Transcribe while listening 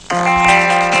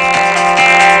Yes.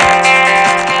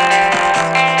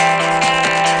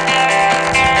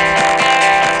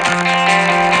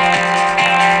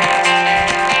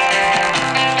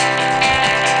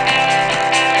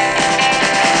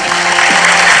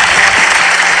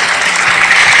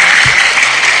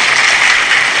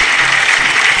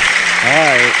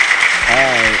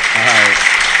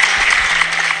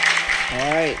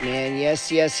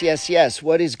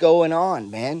 What is going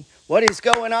on, man? What is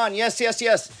going on?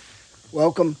 Yes.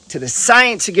 Welcome to the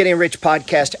Science of Getting Rich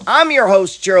podcast. I'm your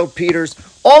host, Gerald Peters.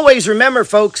 Always remember,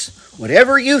 folks,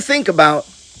 whatever you think about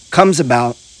comes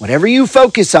about. Whatever you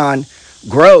focus on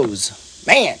grows.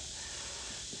 Man,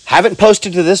 haven't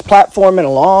posted to this platform in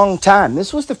a long time.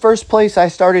 This was the first place I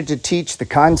started to teach the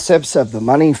concepts of the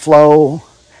money flow.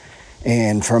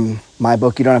 And from my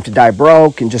book, You Don't Have to Die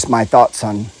Broke, and just my thoughts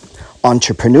on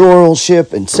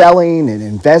entrepreneurship and selling and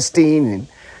investing and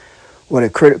what a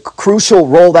crucial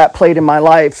role that played in my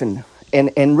life. And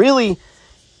really,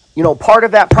 you know, part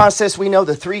of that process, we know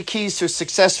the 3 keys to a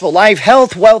successful life: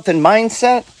 health, wealth, and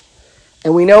mindset.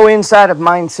 And we know inside of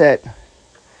mindset,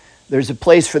 there's a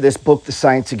place for this book, The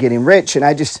Science of Getting Rich. And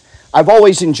I've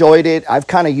always enjoyed it. I've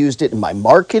kind of used it in my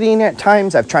marketing at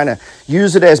times. I've tried to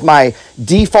use it as my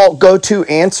default go-to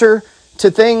answer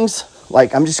to things.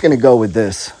 Like, I'm just going to go with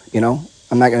this, you know.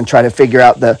 I'm not going to try to figure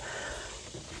out the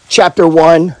chapter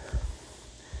 1.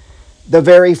 The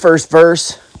very first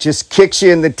verse just kicks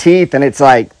you in the teeth, and it's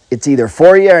like, it's either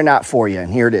for you or not for you.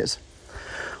 And here it is.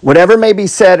 Whatever may be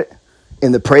said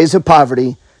in the praise of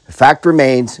poverty, the fact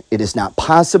remains, it is not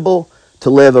possible to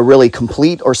live a really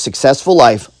complete or successful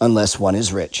life unless one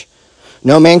is rich.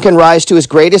 No man can rise to his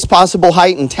greatest possible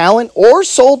height in talent or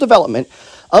soul development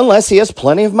unless he has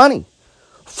plenty of money.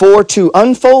 For to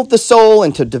unfold the soul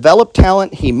and to develop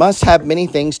talent, he must have many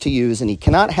things to use, and he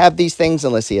cannot have these things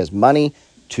unless he has money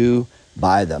to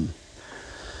buy them.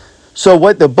 So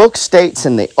what the book states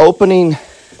in the opening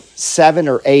 7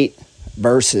 or 8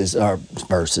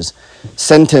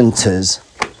 sentences,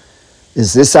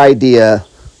 is this idea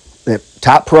that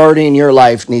top priority in your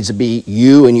life needs to be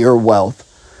you and your wealth,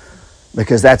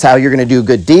 because that's how you're going to do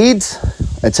good deeds.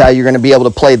 That's how you're going to be able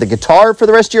to play the guitar for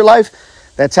the rest of your life.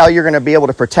 That's how you're going to be able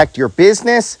to protect your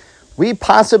business. We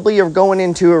possibly are going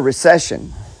into a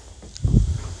recession.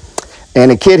 And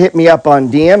a kid hit me up on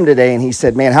DM today, and he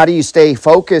said, man, how do you stay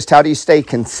focused? How do you stay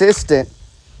consistent,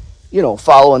 you know,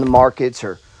 following the markets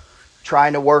or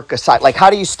trying to work aside? Like, how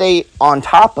do you stay on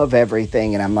top of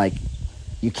everything? And I'm like,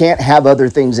 you can't have other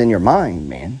things in your mind,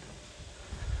 man.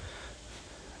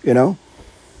 You know?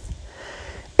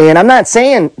 And I'm not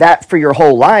saying that for your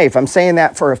whole life. I'm saying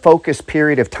that for a focused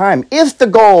period of time. If the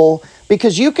goal,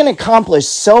 because you can accomplish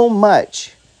so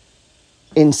much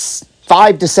in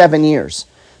 5 to 7 years.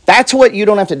 That's what You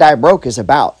Don't Have to Die Broke is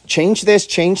about. Change this,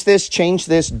 change this, change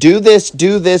this, do this,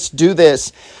 do this, do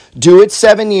this. Do it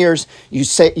 7 years.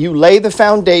 You lay the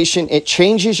foundation. It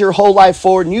changes your whole life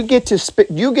forward, and you get to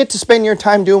spend your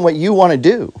time doing what you want to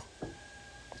do.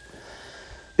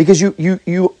 Because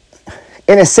you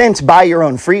in a sense, buy your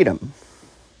own freedom.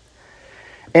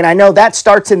 And I know that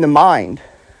starts in the mind.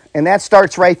 And that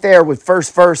starts right there with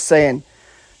first verse saying,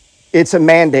 it's a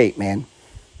mandate, man.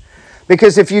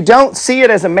 Because if you don't see it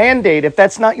as a mandate, if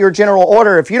that's not your general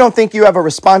order, if you don't think you have a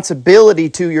responsibility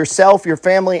to yourself, your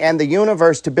family, and the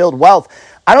universe to build wealth,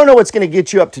 I don't know what's going to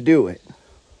get you up to do it.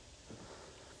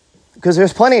 Because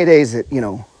there's plenty of days that, you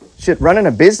know, running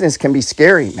a business can be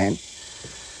scary, man.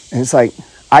 And it's like,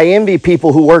 I envy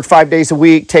people who work 5 days a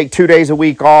week, take 2 days a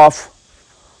week off,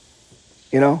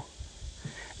 you know,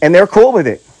 and they're cool with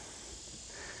it.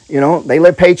 You know, they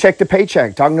live paycheck to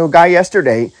paycheck. Talking to a guy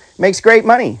yesterday, makes great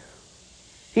money.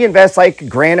 He invests like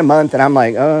 $1,000 a month, and I'm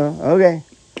like, okay.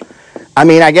 I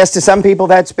mean, I guess to some people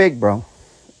that's big, bro.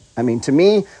 I mean, to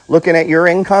me, looking at your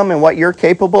income and what you're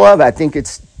capable of, I think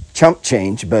it's chump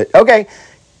change. But okay,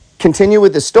 continue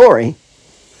with the story.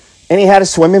 And he had a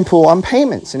swimming pool on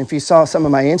payments. And if you saw some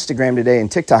of my Instagram today and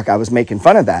TikTok, I was making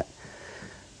fun of that.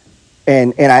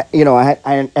 And I, you know,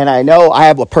 I know I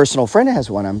have a personal friend that has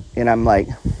one. I'm like,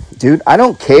 dude, I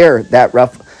don't care that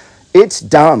rough. It's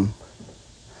dumb.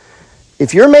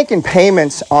 If you're making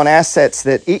payments on assets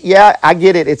that, yeah, I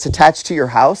get it. It's attached to your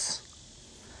house.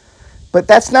 But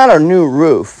that's not a new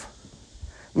roof.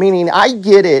 Meaning, I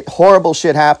get it. Horrible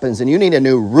shit happens and you need a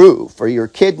new roof, or your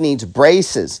kid needs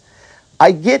braces.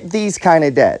 I get these kind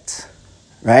of debts,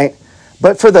 right?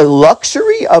 But for the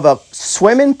luxury of a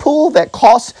swimming pool that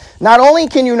costs, not only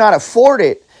can you not afford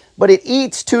it, but it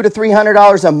eats $200 to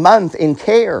 $300 a month in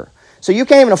care. So you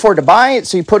can't even afford to buy it,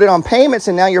 so you put it on payments,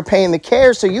 and now you're paying the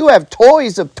care. So you have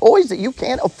toys that you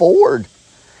can't afford.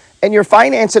 and you're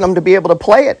financing him to be able to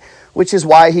play it, which is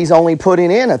why he's only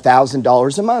putting in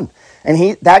 $1,000 a month.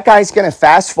 And that guy's going to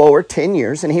fast forward 10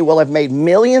 years, and he will have made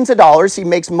millions of dollars. He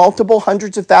makes multiple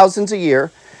hundreds of thousands a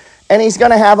year, and he's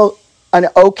going to have an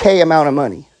okay amount of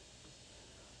money.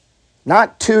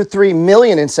 Not 2-3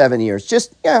 million in 7 years.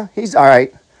 Just, yeah, he's all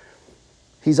right.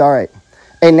 He's all right.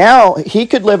 And now he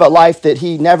could live a life that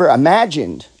he never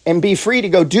imagined and be free to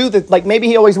go do like maybe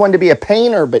he always wanted to be a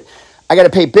painter, but I got to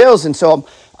pay bills, and so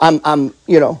I'm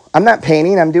not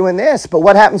painting, I'm doing this. But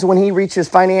what happens when he reaches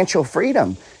financial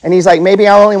freedom? And he's like, maybe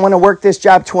I only want to work this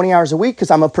job 20 hours a week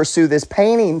because I'm going to pursue this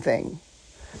painting thing.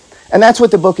 And that's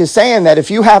what the book is saying, that if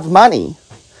you have money,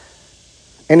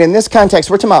 and in this context,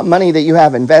 we're talking about money that you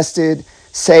have invested,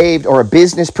 saved, or a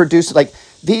business produced. Like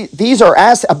these are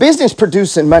assets. A business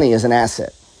producing money is an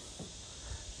asset.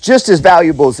 Just as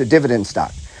valuable as a dividend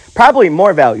stock. Probably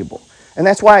more valuable. And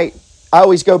that's why I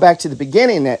always go back to the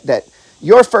beginning that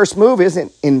your first move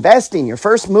isn't investing. Your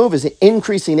first move is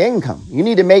increasing income. You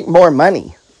need to make more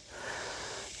money.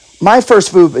 My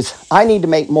first move is I need to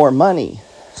make more money.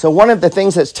 So one of the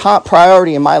things that's top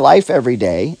priority in my life every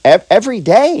day,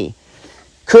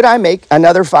 could I make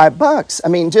another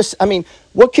 $5?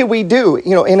 What could we do?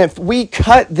 And if we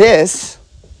cut this,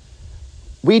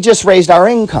 we just raised our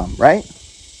income, right?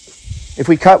 If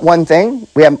we cut one thing,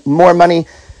 we have more money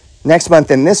next month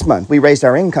than this month. We raised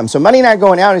our income. So money not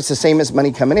going out is the same as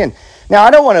money coming in. Now,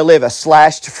 I don't want to live a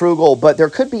slashed frugal, but there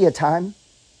could be a time.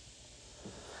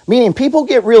 Meaning people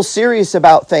get real serious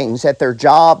about things at their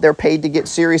job. They're paid to get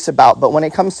serious about. But when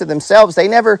it comes to themselves, they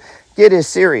never get as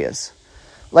serious.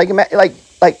 Like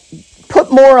put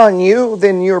more on you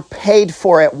than you're paid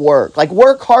for at work. Like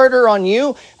work harder on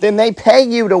you than they pay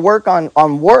you to work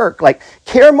on work. Like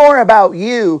care more about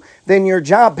you than your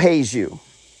job pays you.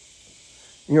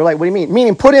 And you're like, what do you mean?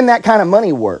 Meaning put in that kind of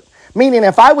money work. Meaning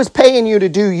if I was paying you to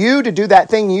do that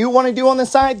thing you want to do on the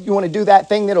side, you want to do that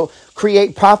thing that'll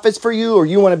create profits for you, or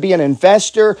you want to be an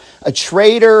investor, a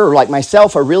trader, or like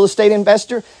myself, a real estate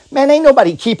investor, man, ain't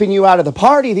nobody keeping you out of the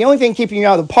party. The only thing keeping you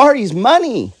out of the party is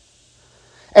money.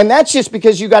 And that's just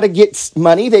because you got to get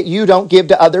money that you don't give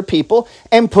to other people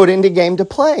and put into game to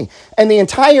play. And the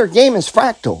entire game is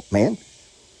fractal, man.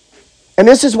 And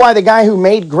this is why the guy who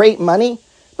made great money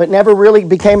but never really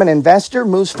became an investor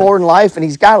moves forward in life, and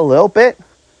he's got a little bit,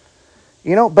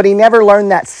 but he never learned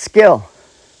that skill.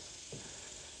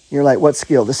 You're like, what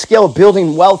skill? The skill of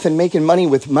building wealth and making money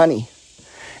with money.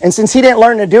 And since he didn't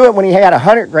learn to do it when he had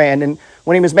 $100,000, and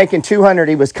when he was making 200,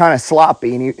 he was kind of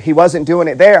sloppy, and he wasn't doing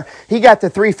it there. He got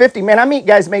to 350. Man, I meet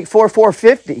guys make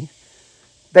 450.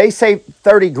 They say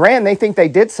 30 grand. They think they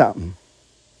did something.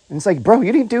 And it's like, bro,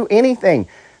 you didn't do anything.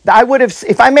 I would have,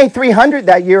 if I made 300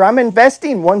 that year, I'm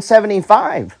investing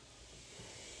 175.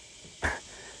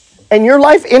 And your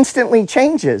life instantly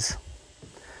changes.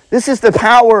 This is the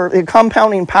power, the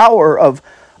compounding power of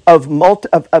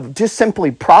just simply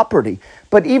property.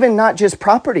 But even not just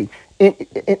property.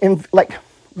 Like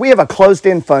we have a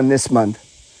closed-end fund this month.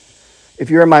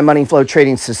 If you're in my Money Flow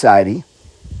Trading Society,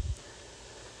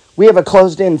 we have a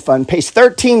closed-end fund, pays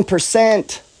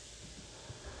 13%.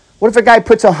 What if a guy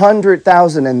puts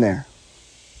 100,000 in there?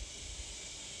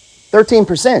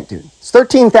 13%, dude. It's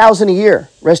 13,000 a year,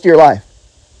 rest of your life.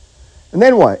 And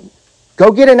then what?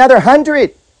 Go get another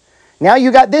 100. Now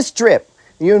you got this drip.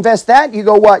 You invest that, you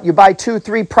go what? You buy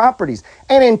 2-3 properties.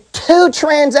 And in 2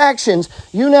 transactions,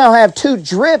 you now have 3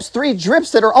 drips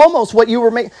that are almost what you were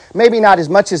making. Maybe not as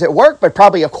much as at work, but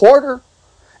probably a quarter.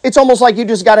 It's almost like you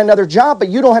just got another job, but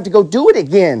you don't have to go do it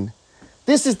again.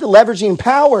 This is the leveraging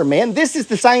power, man. This is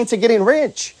the science of getting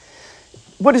rich.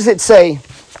 What does it say?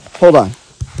 Hold on.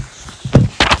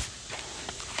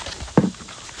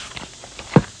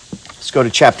 Let's go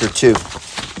to chapter 2.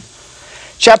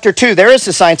 Chapter 2, there is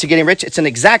the science of getting rich. It's an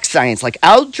exact science, like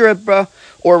algebra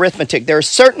or arithmetic. There are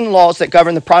certain laws that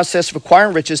govern the process of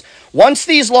acquiring riches. Once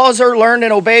these laws are learned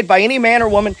and obeyed by any man or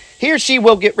woman, he or she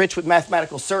will get rich with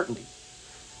mathematical certainty.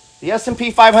 The S&P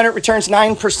 500 returns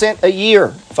 9% a year,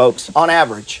 folks, on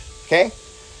average, okay?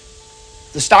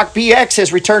 The stock BX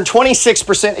has returned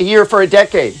 26% a year for a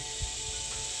decade.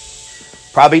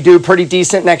 Probably do pretty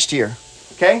decent next year,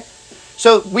 okay?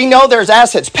 So we know there's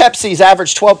assets. Pepsi's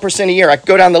average 12% a year. I can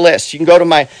go down the list. You can go to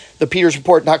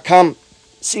thepetersreport.com,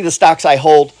 see the stocks I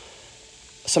hold.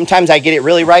 Sometimes I get it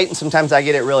really right, and sometimes I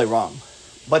get it really wrong.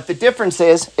 But the difference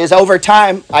is over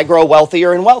time, I grow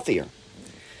wealthier and wealthier.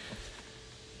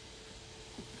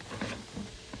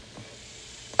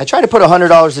 I try to put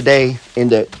 $100 a day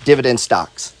into dividend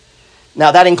stocks.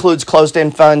 Now, that includes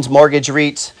closed-end funds, mortgage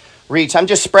REITs. I'm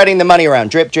just spreading the money around.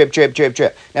 Drip, drip, drip, drip,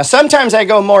 drip. Now, sometimes I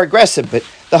go more aggressive, but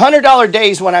the $100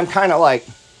 days when I'm kind of like,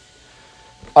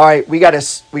 all right, we got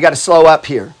to slow up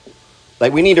here.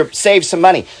 Like, we need to save some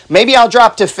money. Maybe I'll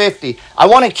drop to 50. I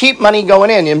want to keep money going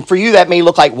in. And for you, that may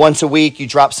look like once a week you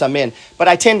drop some in. But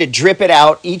I tend to drip it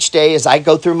out each day as I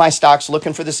go through my stocks,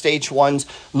 looking for the stage ones,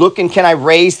 looking, can I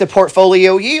raise the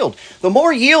portfolio yield? The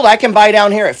more yield I can buy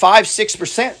down here at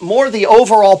 5-6%, more the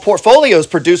overall portfolio is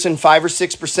producing 5 or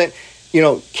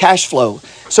 6%, cash flow.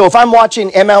 So if I'm watching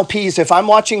MLPs, if I'm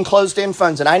watching closed-end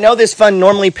funds, and I know this fund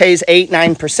normally pays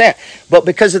 8-9%, but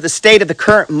because of the state of the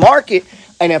current market,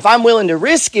 and if I'm willing to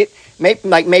risk it,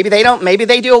 maybe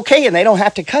they do okay and they don't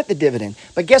have to cut the dividend.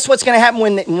 But guess what's going to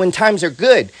happen when times are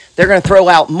good? They're going to throw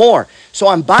out more. So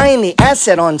I'm buying the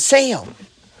asset on sale.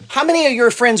 How many of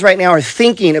your friends right now are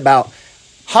thinking about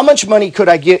how much money could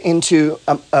I get into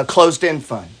a closed-end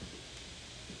fund?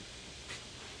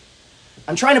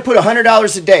 I'm trying to put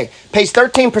 $100 a day. Pays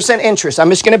 13% interest. I'm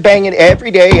just going to bang it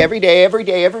every day. Every day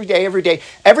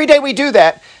we do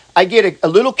that, I get a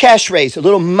little cash raise, a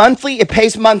little monthly. It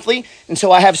pays monthly. And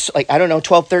so I have,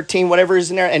 12, 13, whatever is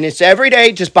in there. And it's every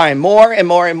day just buying more and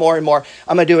more and more and more.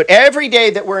 I'm going to do it every day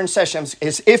that we're in session,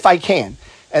 if I can.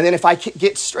 And then if I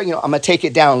get straight, I'm going to take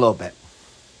it down a little bit.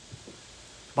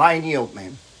 Buy and yield,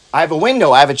 man. I have a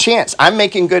window. I have a chance. I'm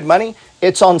making good money.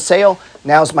 It's on sale.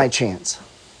 Now's my chance.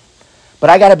 But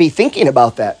I got to be thinking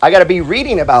about that. I got to be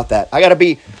reading about that. I got to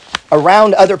be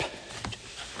around other.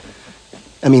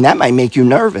 That might make you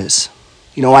nervous.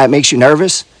 You know why it makes you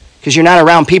nervous? Because you're not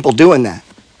around people doing that.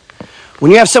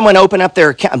 When you have someone open up their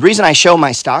account, the reason I show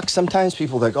my stocks sometimes,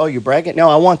 people are like, oh, you're bragging? No,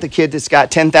 I want the kid that's got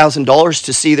 $10,000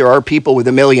 to see there are people with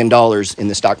 $1 million in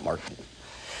the stock market.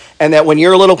 And that when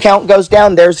your little count goes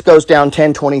down, theirs goes down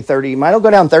 10, 20, 30. Mine will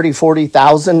go down 30,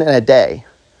 40,000 in a day.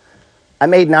 I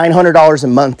made $900 a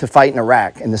month to fight in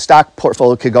Iraq, and the stock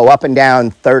portfolio could go up and down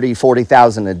 30,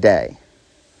 40,000 a day.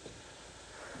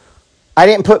 I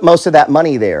didn't put most of that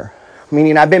money there,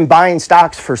 meaning I've been buying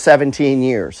stocks for 17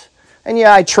 years. And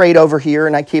yeah, I trade over here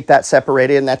and I keep that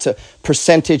separated, and that's a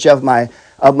percentage of my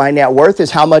net worth is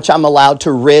how much I'm allowed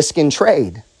to risk and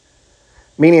trade.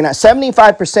 Meaning that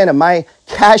 75% of my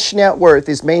cash net worth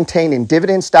is maintained in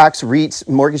dividend stocks, REITs,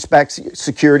 mortgage-backed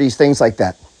securities, things like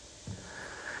that.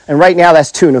 And right now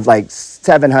that's tune of like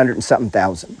 700 and something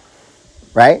thousand,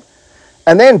 right?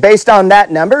 And then based on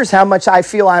that numbers, how much I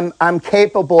feel I'm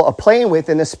capable of playing with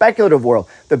in the speculative world,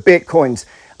 the Bitcoins.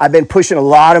 I've been pushing a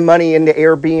lot of money into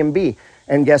Airbnb.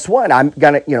 And guess what? I'm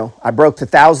going to, I broke the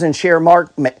 1,000 share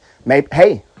mark.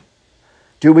 Hey,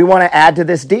 do we want to add to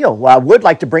this deal? Well, I would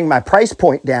like to bring my price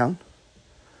point down.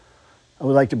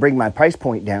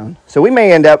 So we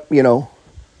may end up,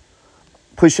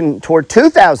 pushing toward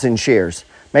 2,000 shares.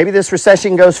 Maybe this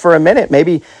recession goes for a minute.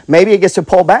 Maybe it gets to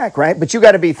pull back, right? But you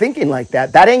got to be thinking like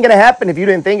that. That ain't going to happen if you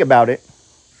didn't think about it.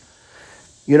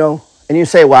 And you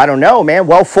say, well, I don't know, man.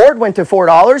 Well, Ford went to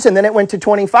 $4 and then it went to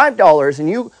 $25. And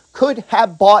you could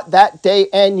have bought that day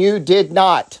and you did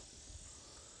not.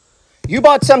 You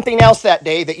bought something else that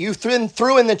day that you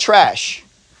threw in the trash.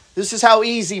 This is how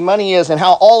easy money is and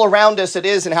how all around us it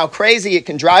is and how crazy it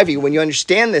can drive you when you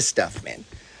understand this stuff, man.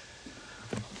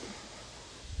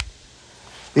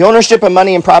 The ownership of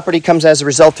money and property comes as a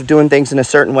result of doing things in a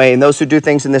certain way. And those who do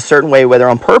things in this certain way, whether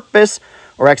on purpose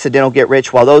or accidental, get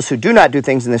rich, while those who do not do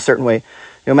things in this certain way,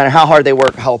 no matter how hard they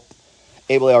work, how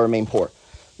able they are, remain poor.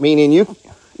 Meaning you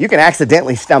can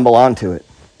accidentally stumble onto it.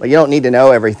 Like, you don't need to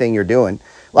know everything you're doing.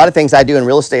 A lot of things I do in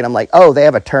real estate, I'm like, oh, they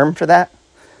have a term for that?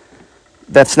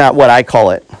 That's not what I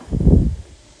call it.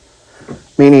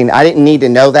 Meaning I didn't need to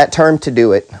know that term to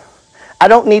do it. I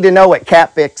don't need to know what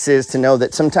CapEx is to know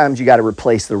that sometimes you got to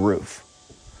replace the roof.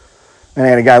 And I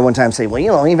had a guy one time say, well, you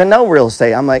don't even know real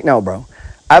estate. I'm like, no, bro.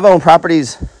 I've owned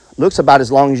properties, looks about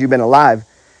as long as you've been alive.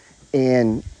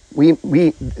 And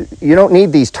you don't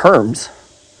need these terms.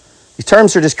 These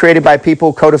terms are just created by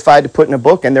people, codified to put in a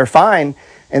book, and they're fine,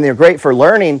 and they're great for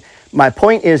learning. My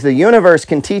point is the universe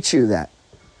can teach you that,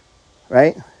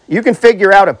 right? You can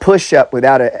figure out a push-up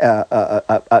without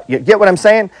you get what I'm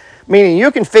saying? Meaning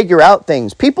you can figure out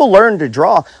things. People learn to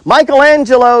draw.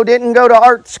 Michelangelo didn't go to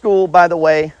art school, by the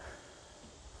way.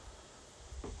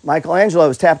 Michelangelo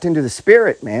was tapped into the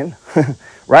spirit, man.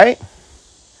 Right?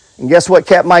 And guess what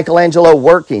kept Michelangelo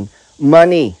working?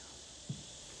 Money.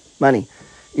 Money.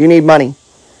 You need money.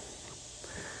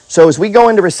 So as we go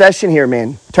into recession here,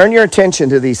 man, turn your attention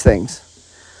to these things.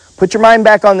 Put your mind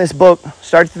back on this book.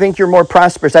 Start to think you're more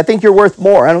prosperous. I think you're worth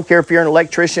more. I don't care if you're an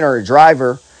electrician or a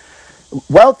driver.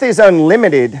 Wealth is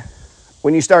unlimited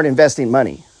when you start investing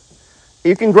money.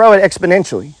 You can grow it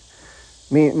exponentially.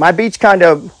 I mean, my beach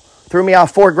condo threw me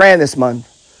off $4,000 this month.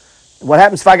 What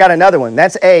happens if I got another one?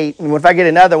 That's 8. And if I get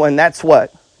another one, that's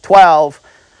what? 12.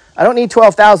 I don't need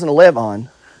 12,000 to live on.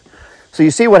 So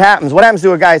you see what happens. What happens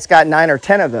to a guy that's got 9 or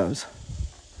 10 of those?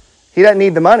 He doesn't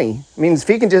need the money. It means if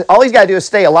he can just, all he's got to do is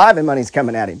stay alive and money's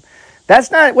coming at him. That's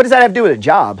not, what does that have to do with a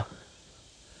job?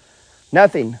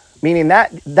 Nothing. Meaning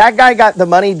that guy got the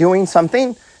money doing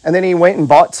something, and then he went and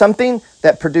bought something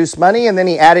that produced money, and then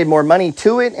he added more money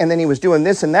to it, and then he was doing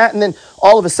this and that, and then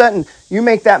all of a sudden you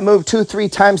make that move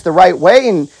 2-3 times the right way,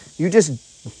 and you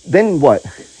just, then what?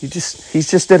 He's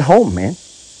just at home, man.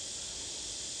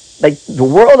 Like, the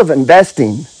world of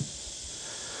investing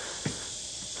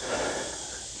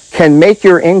can make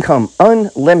your income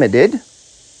unlimited,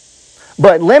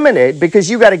 but limited because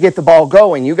you got to get the ball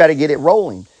going. You got to get it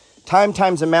rolling. Time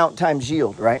times amount times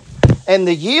yield, right? And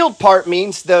the yield part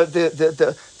means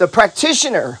the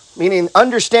practitioner, meaning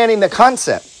understanding the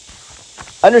concept,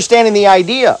 understanding the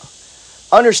idea,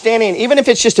 understanding, even if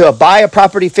it's just to buy a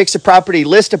property, fix a property,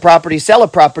 list a property, sell a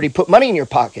property, put money in your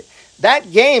pocket.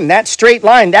 That game, that straight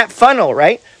line, that funnel,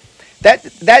 right?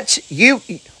 That's you,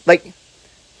 like,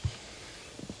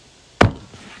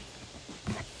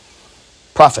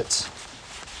 profits.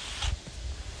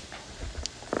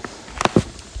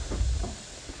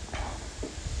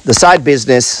 The side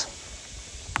business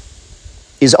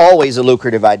is always a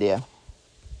lucrative idea.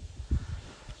 I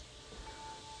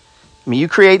mean, you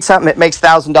create something that makes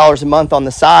 $1,000 a month on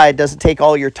the side, doesn't take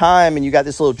all your time, and you got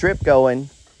this little drip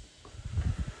going.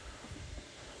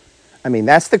 I mean,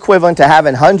 that's the equivalent to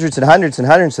having hundreds and hundreds and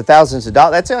hundreds of thousands of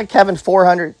dollars. That's like having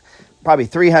 400, probably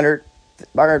 300,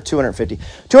 or 250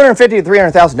 to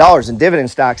 $300,000 in dividend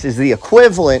stocks is the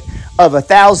equivalent of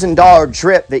 $1,000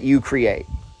 drip that you create.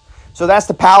 So that's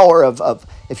the power of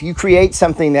if you create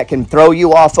something that can throw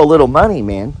you off a little money,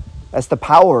 man. That's the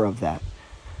power of that,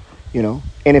 you know.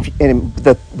 And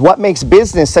what makes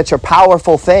business such a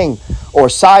powerful thing, or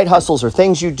side hustles, or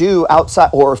things you do outside,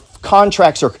 or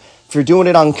contracts, or if you're doing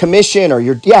it on commission, or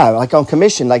like on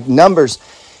commission, like numbers,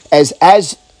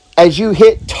 as you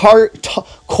hit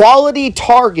quality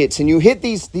targets and you hit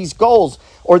these goals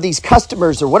or these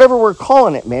customers or whatever we're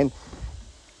calling it, man.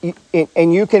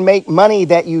 And you can make money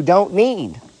that you don't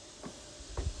need.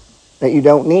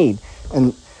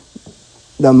 And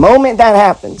the moment that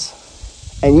happens,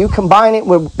 and you combine it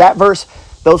with that verse,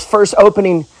 those first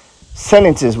opening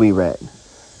sentences we read,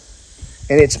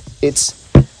 and it's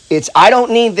I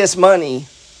don't need this money,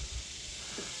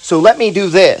 so let me do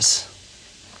this.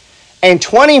 And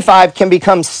 25 can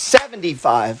become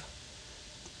 75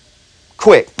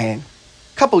 quick, man.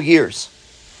 A couple years.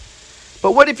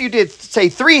 But what if you did, say,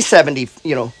 370,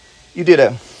 you did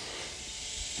a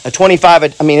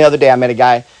 25, the other day I met a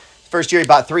guy, first year he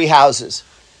bought 3 houses.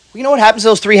 Well, you know what happens to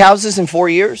those 3 houses in 4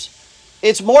 years?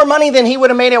 It's more money than he would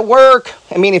have made at work.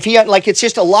 I mean, if he had, it's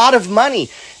just a lot of money,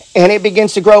 and it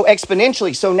begins to grow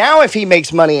exponentially. So now if he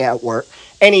makes money at work,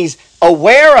 and he's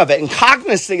aware of it and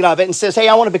cognizant of it and says, hey,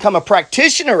 I want to become a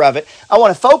practitioner of it, I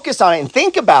want to focus on it and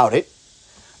think about it,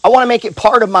 I want to make it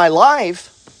part of my life,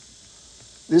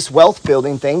 this wealth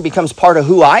building thing becomes part of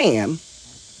who I am.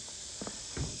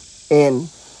 And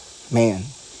man,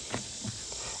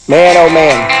 oh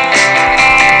man.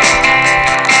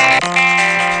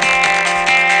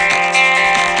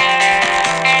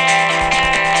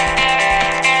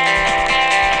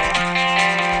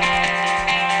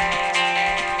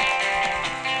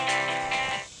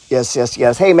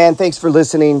 Yes. Hey man, thanks for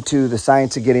listening to the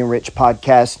Science of Getting Rich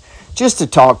podcast. Just to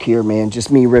talk here, man,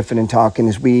 just me riffing and talking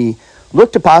as we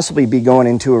look to possibly be going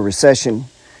into a recession.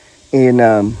 In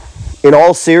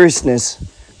all seriousness,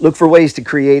 look for ways to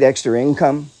create extra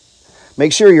income.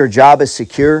 Make sure your job is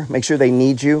secure. Make sure they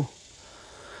need you.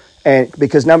 And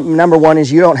because number one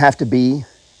is you don't have to be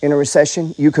in a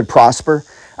recession. You could prosper.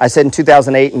 I said in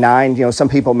 2008 and 9, some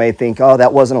people may think, oh,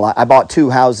 that wasn't a lot. I bought 2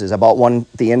 houses. I bought one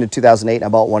at the end of 2008 and I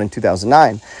bought one in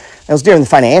 2009. That was during the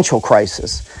financial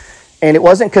crisis. And it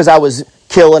wasn't because I was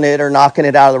killing it or knocking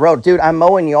it out of the road. Dude, I'm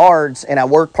mowing yards and I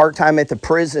work part-time at the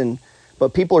prison,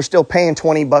 but people are still paying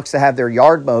 $20 to have their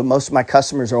yard mowed. Most of my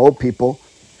customers are old people.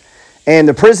 And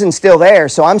the prison's still there,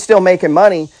 so I'm still making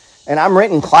money. And I'm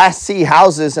renting Class C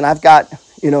houses, and I've got,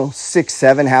 6,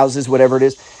 7 houses, whatever it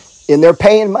is. And they're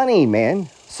paying money, man.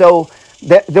 So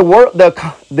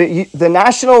the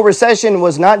national recession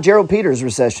was not Gerald Peters'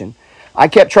 recession. I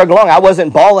kept trucking along. I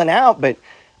wasn't balling out, but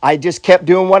I just kept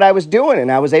doing what I was doing,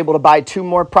 and I was able to buy 2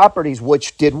 more properties,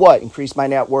 which did what? Increased my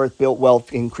net worth, built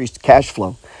wealth, increased cash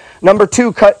flow. Number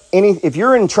 2, if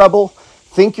you're in trouble,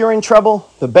 think you're in trouble,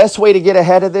 the best way to get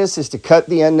ahead of this is to cut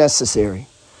the unnecessary.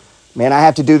 Man, I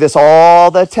have to do this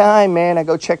all the time, man. I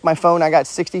go check my phone. I got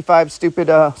 65 stupid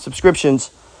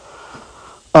subscriptions.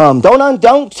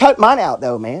 Don't cut mine out,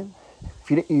 though, man.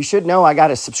 You should know I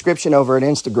got a subscription over at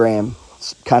Instagram.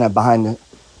 It's kind of behind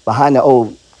behind the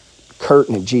old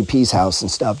curtain at GP's house and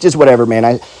stuff. Just whatever, man.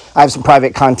 I have some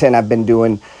private content I've been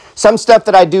doing. Some stuff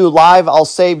that I do live, I'll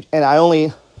save, and I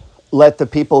only let the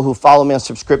people who follow me on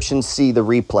subscription see the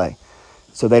replay,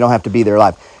 so they don't have to be there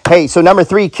live. Hey, so number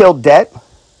 3, kill debt.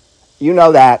 You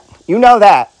know that. You know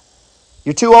that.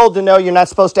 You're too old to know you're not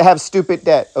supposed to have stupid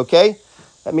debt, okay?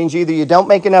 That means either you don't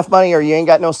make enough money or you ain't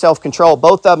got no self-control.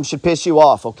 Both of them should piss you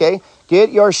off, okay?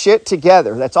 Get your shit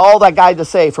together. That's all that guy to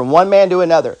say from one man to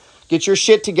another. Get your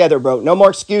shit together, bro. No more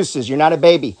excuses. You're not a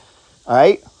baby, all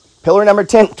right? Pillar number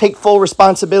 10, take full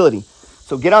responsibility.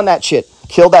 So get on that shit.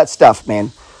 Kill that stuff,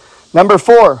 man. Number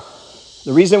 4,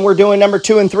 the reason we're doing number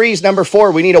 2 and 3 is number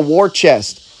 4, we need a war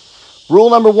chest. Rule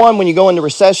number 1, when you go into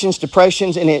recessions,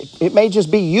 depressions, and it may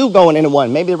just be you going into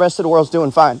one. Maybe the rest of the world's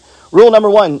doing fine. Rule number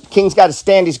 1, king's got to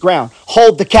stand his ground.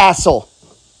 Hold the castle.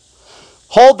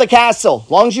 Hold the castle.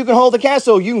 As long as you can hold the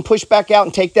castle, you can push back out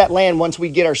and take that land once we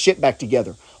get our shit back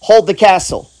together. Hold the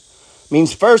castle.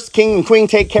 Means first, king and queen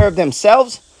take care of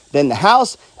themselves, then the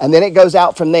house, and then it goes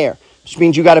out from there. Which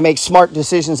means you got to make smart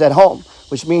decisions at home.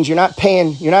 Which means you're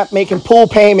not making pool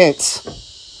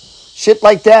payments. Shit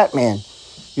like that, man.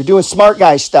 You're doing smart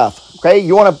guy stuff, okay?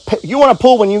 You want to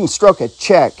pool when you can stroke a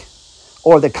check,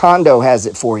 or the condo has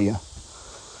it for you.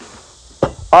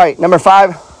 All right, number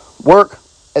 5, work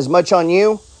as much on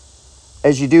you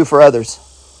as you do for others.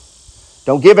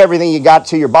 Don't give everything you got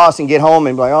to your boss and get home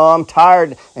and be like, oh, I'm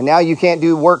tired, and now you can't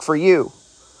do work for you.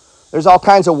 There's all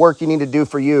kinds of work you need to do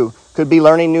for you. Could be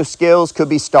learning new skills, could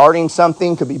be starting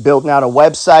something, could be building out a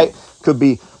website, could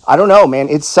be, I don't know, man.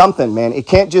 It's something, man. It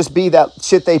can't just be that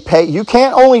shit they pay. You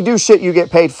can't only do shit you get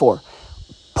paid for.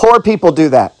 Poor people do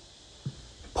that.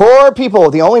 Poor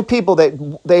people, the only people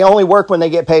that they only work when they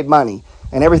get paid money.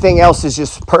 And everything else is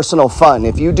just personal fun.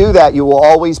 If you do that, you will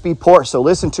always be poor. So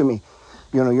listen to me.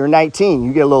 You know, you're 19.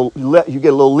 You get a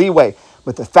little leeway.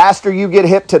 But the faster you get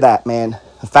hip to that, man,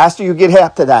 the faster you get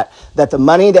hip to that the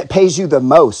money that pays you the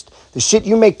most, the shit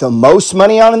you make the most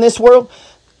money on in this world,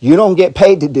 you don't get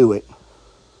paid to do it.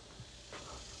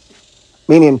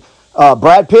 Meaning,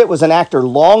 Brad Pitt was an actor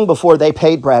long before they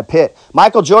paid Brad Pitt.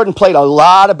 Michael Jordan played a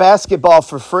lot of basketball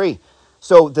for free.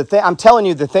 So I'm telling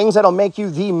you, the things that'll make you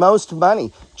the most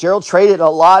money. Gerald traded a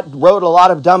lot, wrote a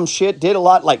lot of dumb shit, did a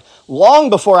lot, like long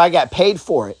before I got paid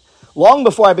for it. Long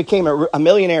before I became a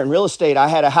millionaire in real estate, I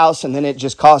had a house and then it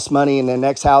just costs money, and the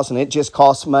next house and it just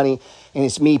costs money, and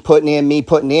it's me putting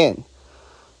in.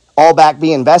 All back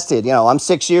be invested. You know, I'm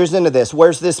 6 years into this.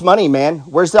 Where's this money, man?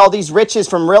 Where's all these riches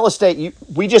from real estate?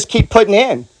 We just keep putting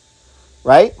in,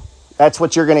 right? That's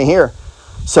what you're going to hear.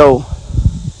 So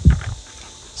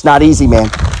it's not easy, man.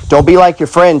 Don't be like your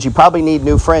friends. You probably need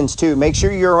new friends too. Make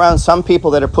sure you're around some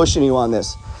people that are pushing you on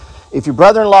this. If your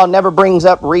brother-in-law never brings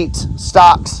up REITs,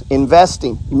 stocks,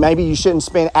 investing, maybe you shouldn't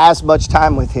spend as much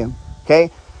time with him,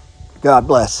 okay? God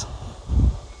bless.